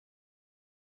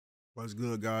What's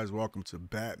good, guys? Welcome to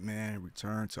Batman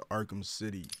Return to Arkham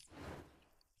City.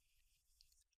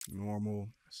 Normal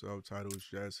subtitles,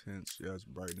 yes, hints, yes,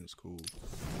 brightness, cool.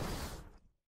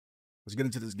 Let's get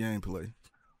into this gameplay.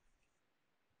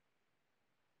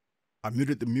 I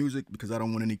muted the music because I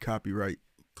don't want any copyright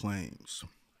claims.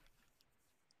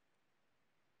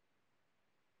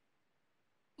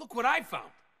 Look what I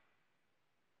found.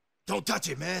 Don't touch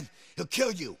it, man. He'll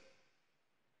kill you.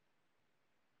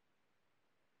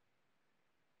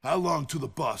 How long till the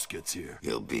boss gets here?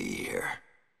 He'll be here.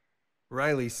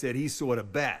 Riley said he saw the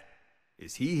bat.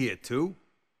 Is he here too?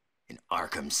 In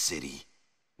Arkham City.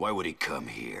 Why would he come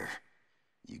here?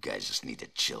 You guys just need to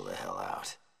chill the hell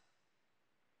out.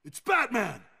 It's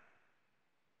Batman!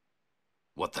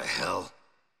 What the hell?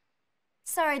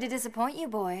 Sorry to disappoint you,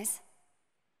 boys.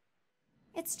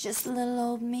 It's just little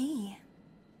old me.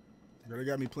 They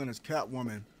got me playing as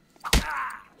Catwoman.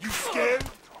 You scared?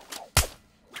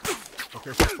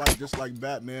 Okay, so fight just like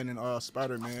Batman and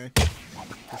Spider-Man.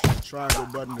 Push the triangle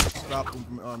button to stop them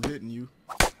from hitting you.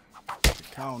 To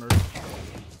counter.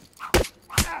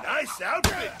 Nice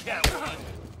outfit, Catwoman!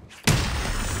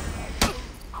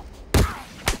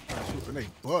 Whooping they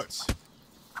butts.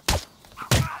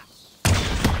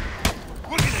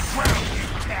 We're gonna drown you,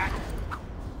 cat!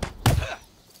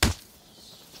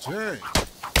 Dang.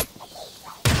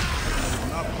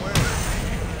 Not playing.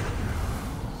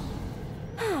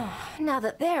 Now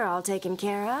that they're all taken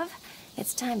care of,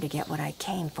 it's time to get what I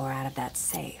came for out of that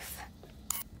safe.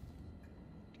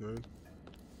 Okay.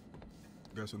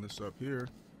 Guessing this up here.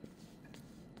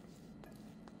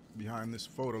 Behind this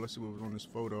photo. Let's see what was on this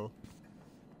photo.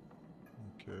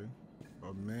 Okay.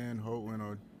 A man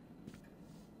holding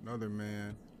another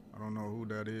man. I don't know who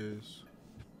that is.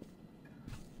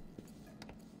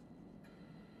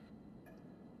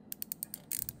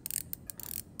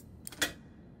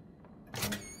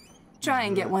 Try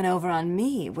and get one over on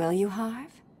me, will you, Harv?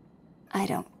 I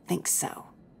don't think so.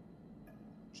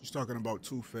 She's talking about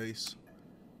Two-Face.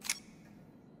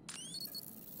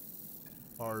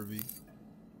 Harvey.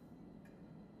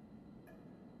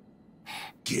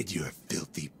 Get your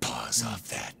filthy paws off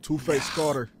that. Two-Face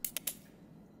Carter.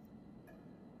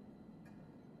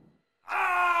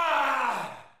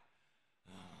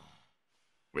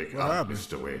 Wake What up, happened?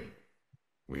 Mr. Wayne.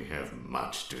 We have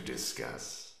much to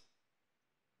discuss.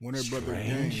 Warner Brother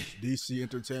Games. DC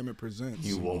Entertainment presents.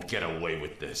 You won't get away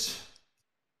with this.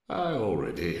 I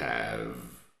already have.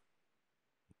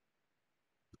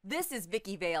 This is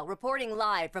Vicky Vale reporting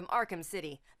live from Arkham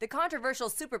City, the controversial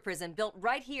super prison built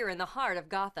right here in the heart of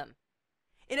Gotham.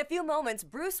 In a few moments,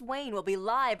 Bruce Wayne will be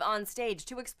live on stage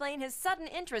to explain his sudden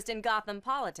interest in Gotham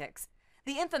politics.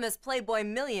 The infamous Playboy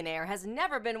millionaire has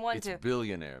never been one to— It's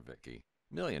billionaire, Vicky.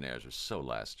 Millionaires are so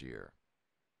last year.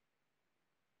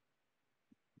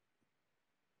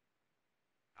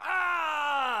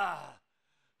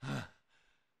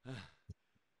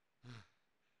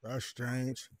 That's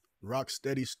strange.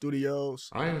 Rocksteady Studios.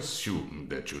 I assumed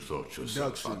that you thought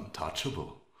yourself Production.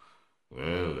 untouchable.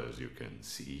 Well, as you can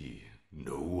see,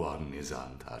 no one is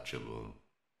untouchable.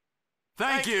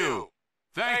 Thank you!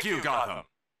 Thank you, Gotham!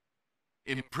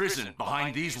 Imprisoned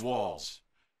behind these walls,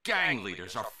 gang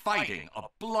leaders are fighting a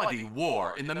bloody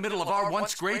war in the middle of our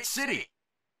once great city.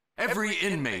 Every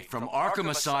inmate from Arkham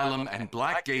Asylum and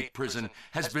Blackgate Prison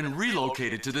has been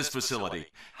relocated to this facility.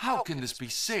 How can this be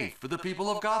safe for the people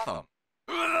of Gotham?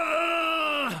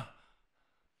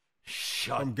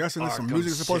 Shut I'm guessing there's some Arkham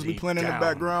music supposed to be City playing in the down.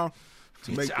 background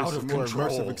to It's make out this a of more control.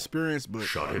 immersive experience, but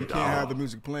Shut you it can't have the down.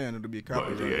 music playing. It'll be By the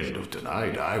copyrighted. end of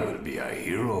tonight, I will be a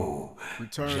hero.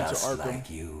 Return to just Arkham. like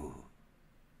you.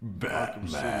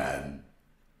 Batman.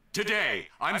 Today,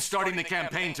 I'm starting the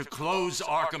campaign to close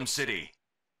Arkham City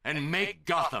and make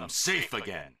Gotham safe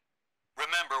again.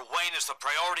 Remember, Wayne is the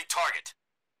priority target.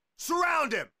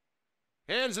 Surround him!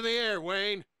 Hands in the air,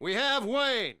 Wayne. We have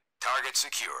Wayne. Target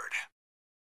secured.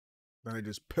 Then they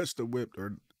just pistol whipped,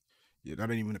 or yeah, that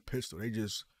ain't even a pistol. They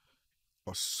just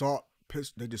assault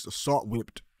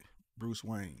whipped Bruce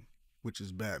Wayne, which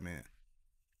is Batman.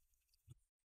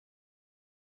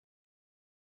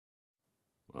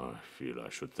 I feel I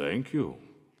should thank you.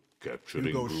 Capturing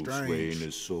Hugo Bruce Strange. Wayne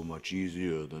is so much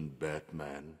easier than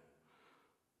Batman.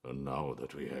 And now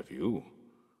that we have you,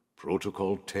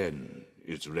 Protocol 10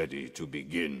 is ready to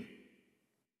begin.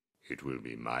 It will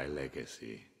be my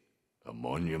legacy, a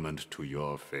monument to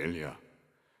your failure.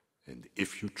 And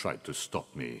if you try to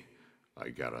stop me, I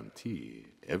guarantee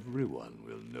everyone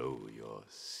will know your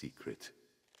secret.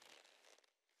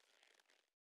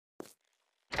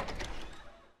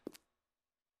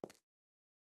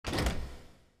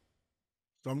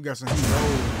 So I'm guessing he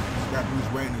knows that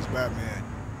Bruce Wayne is Batman.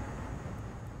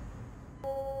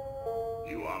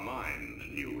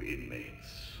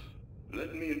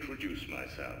 let me introduce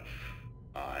myself.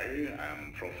 I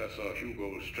am Professor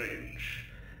Hugo Strange,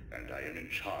 and I am in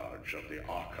charge of the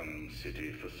Arkham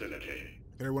City facility.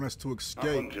 They want us to escape.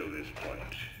 Up until this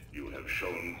point, you have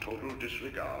shown total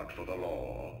disregard for the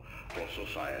law, for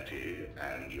society,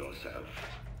 and yourself.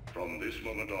 From this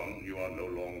moment on, you are no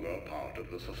longer part of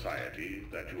the society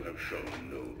that you have shown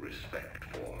no respect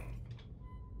for.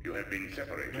 You have been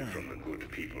separated from the good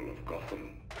people of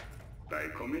Gotham. By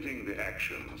committing the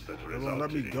actions that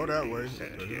resulted in you being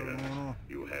sent here,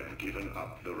 you have given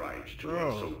up the right to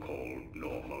a so-called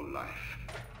normal life.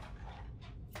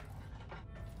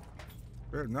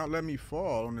 Better not let me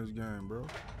fall on this game, bro.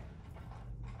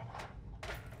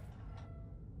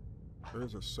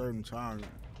 There's a certain time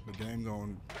the game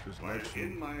gonna just While let you.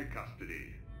 in my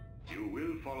custody, you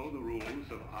will follow the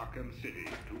rules of Arkham City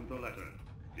to the letter.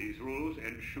 These rules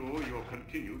ensure your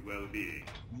continued well-being.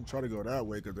 I'm try to go that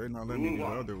way because they're not letting me go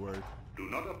the other way. Do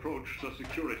not approach the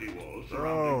security wall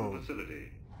surrounding the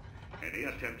facility. Any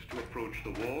attempt to approach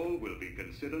the wall will be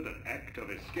considered an act of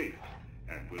escape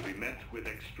and will be met with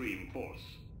extreme force.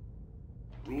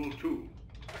 Rule 2.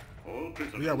 All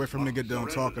prisoners We gotta wait for him to get done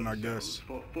must talking, I surrender guess.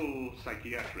 for full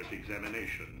psychiatric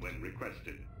examination when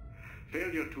requested.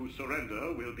 Failure to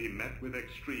surrender will be met with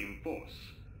extreme force,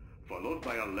 followed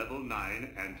by a level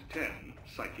 9 and 10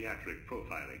 psychiatric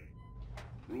profiling.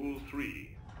 Rule 3.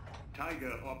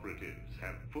 Tiger operatives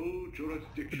have full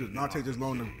jurisdiction. It does not take this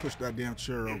long to push that damn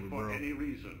chair over, If for bro. any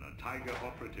reason a Tiger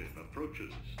operative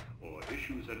approaches or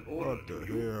issues an order What the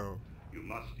to you, hell? you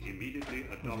must immediately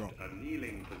adopt a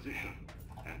kneeling position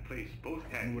and place both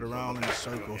hands Move it on around the in a back of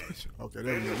your circle. head. Okay,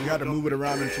 there we go. We got to move it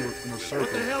around into in a circle.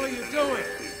 What the hell are you doing?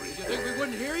 Did you think we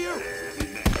wouldn't hear you?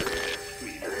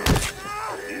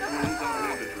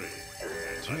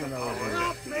 Damn, that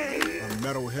was a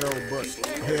metal head butt.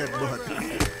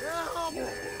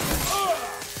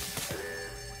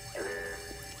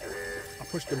 I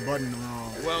pushed the button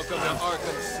wrong. Welcome to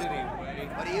Arkham City, Wayne.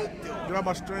 What are you doing? Get out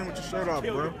my stream with your shirt off,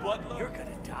 bro. You're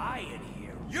gonna die in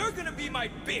here. You're gonna be my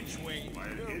bitch, Wayne.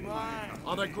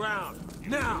 On the ground.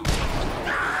 Now!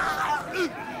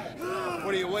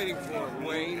 What are you waiting for,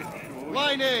 Wayne?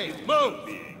 Line A,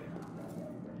 move!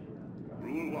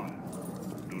 Rule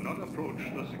 1. Do not approach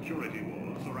the security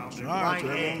wall surrounding Trying to,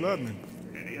 they won't let me.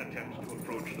 Any attempt to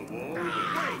approach the wall will be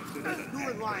considered an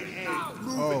act line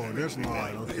of A. Oh, this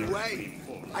line, okay. Wait,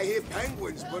 I hear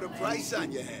penguins put a price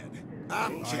on your head.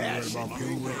 I'm I ain't Cash. worried about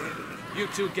penguin. You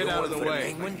two get out of the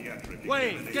way.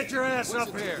 Wayne, get your ass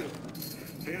up here.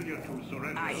 Failure to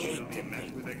surrender I hate will be them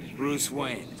met with extreme Bruce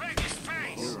Wayne.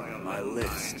 You're on my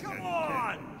list. Come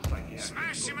on!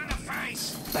 Smash him in the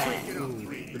face!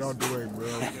 Get out the way,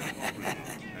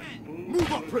 bro.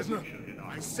 Move up, prisoner.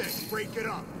 I said break it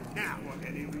up. Now.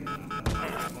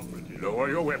 Lower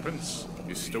your weapons.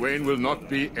 Mr. Wayne will not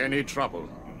be any trouble.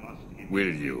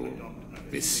 Will you,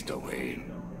 Mr.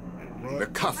 Wayne? The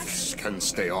cuffs can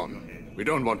stay on. We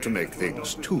don't want to make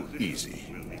things too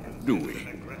easy, do we?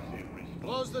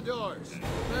 Close the doors.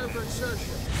 Prepare for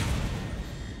insertion.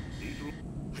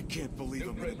 I can't believe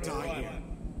I'm gonna die here.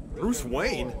 Bruce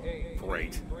Wayne?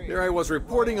 Great. There I was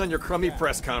reporting on your crummy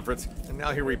press conference, and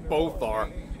now here we both are.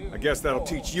 I guess that'll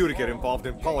teach you to get involved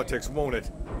in politics, won't it?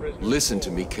 Listen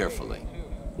to me carefully.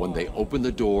 When they open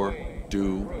the door,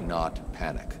 do not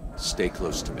panic. Stay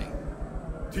close to me.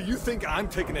 Do you think I'm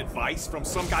taking advice from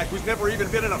some guy who's never even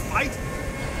been in a fight?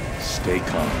 Stay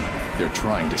calm. They're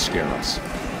trying to scare us.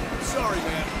 Sorry,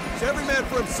 man. It's every man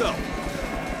for himself.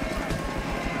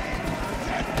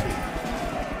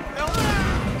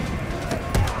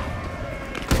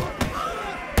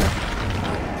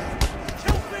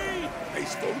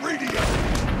 Face the radio.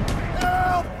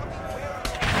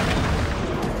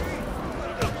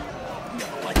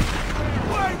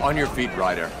 On your feet,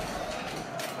 Ryder.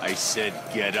 I said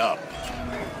get up.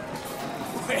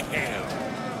 Well,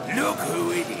 look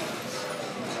who it is.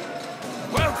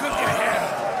 Welcome to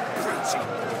hell, Brucey.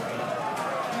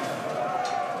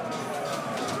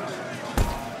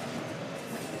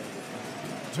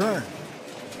 Turn.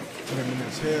 Put him in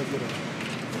his head with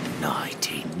a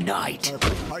Nighty night. type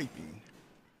of piping.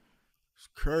 It's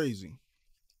crazy.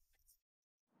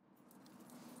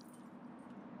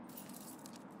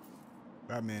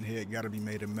 Batman head gotta be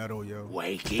made of metal, yo.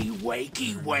 Wakey,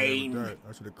 wakey, Wayne.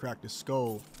 I should have cracked his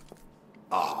skull.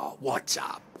 Oh, what's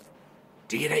up?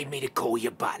 Do you need me to call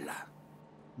you butler?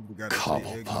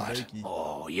 Cobblepot.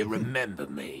 Oh, you remember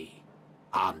me.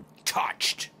 I'm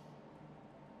touched.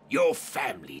 Your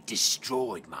family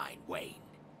destroyed mine, Wayne.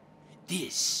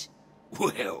 This,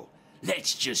 well,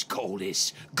 let's just call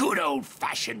this good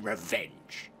old-fashioned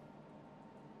revenge.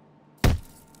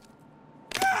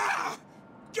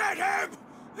 Get him!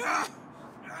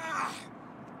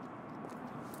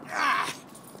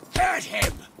 Hurt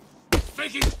him!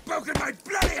 Think he's broken my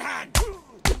bloody hand!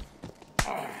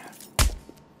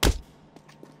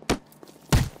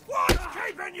 What's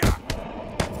keeping you?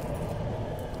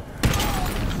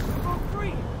 Oh,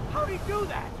 free! How'd he do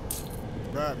that?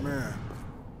 Batman.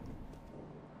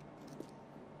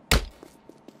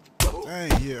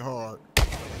 Dang, he hit hard.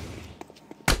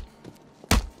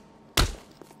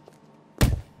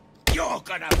 You're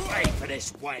gonna pay for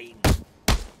this, Wayne.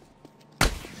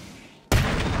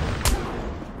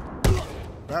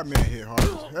 Batman hit hard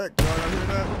as heck, y'all hear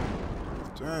that?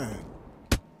 Dang.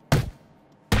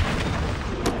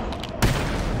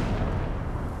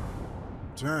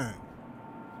 Dang.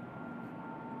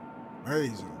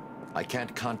 Amazing. I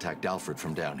can't contact Alfred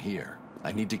from down here.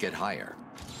 I need to get higher.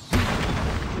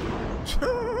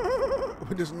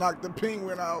 We just knocked the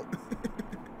penguin out.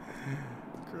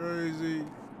 Crazy.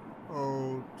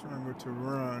 Oh, triangle to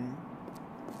run.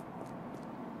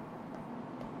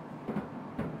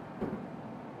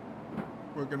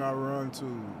 Where can I run to?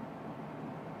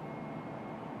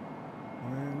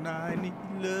 When I need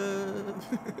love.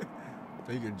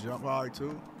 So you can jump high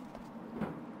too?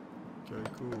 Okay,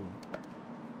 cool.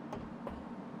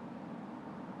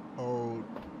 Hold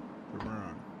to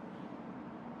run.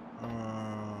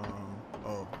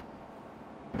 Oh.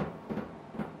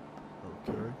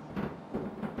 Okay.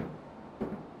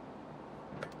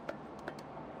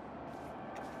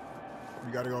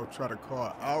 We gotta go try to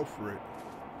call Alfred.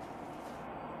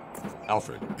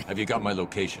 Alfred, have you got my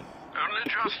location? Only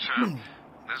just, sir.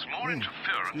 There's more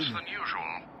interference than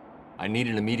usual. I need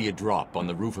an immediate drop on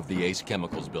the roof of the Ace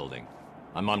Chemicals building.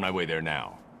 I'm on my way there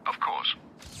now. Of course.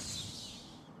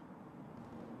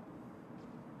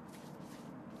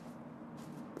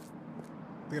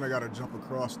 I think I gotta jump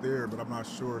across there, but I'm not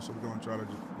sure, so we're gonna try to,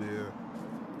 yeah.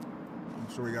 I'm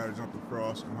sure we gotta jump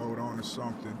across and hold on to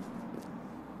something.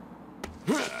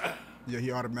 Yeah,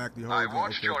 he automatically holds I on.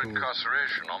 watched Okay, your cool.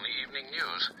 incarceration on the evening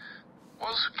news.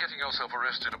 Was getting yourself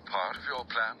arrested a part of your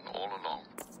plan all along?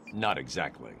 Not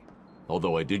exactly.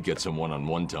 Although I did get some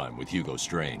one-on-one time with Hugo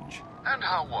Strange. And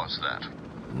how was that?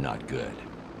 Not good.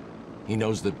 He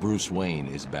knows that Bruce Wayne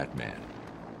is Batman.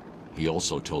 He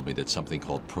also told me that something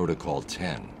called Protocol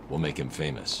 10 will make him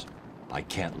famous. I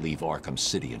can't leave Arkham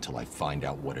City until I find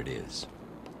out what it is.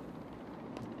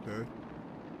 Okay.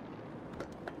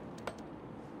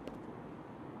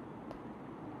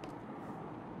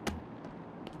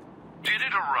 Did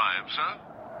it arrive, sir?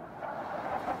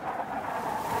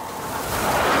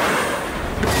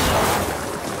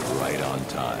 Right on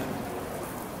time.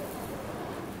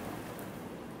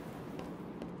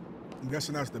 I'm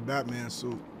guessing that's the Batman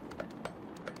suit.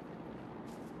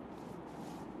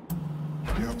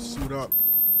 Yep, suit up.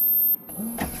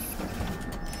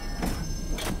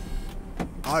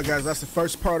 Alright guys, that's the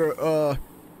first part of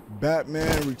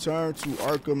Batman Return to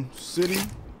Arkham City.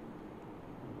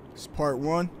 It's part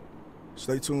 1.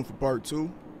 Stay tuned for part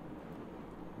 2.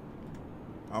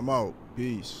 I'm out.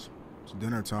 Peace. It's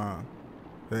dinner time.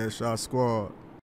 Headshot Squad.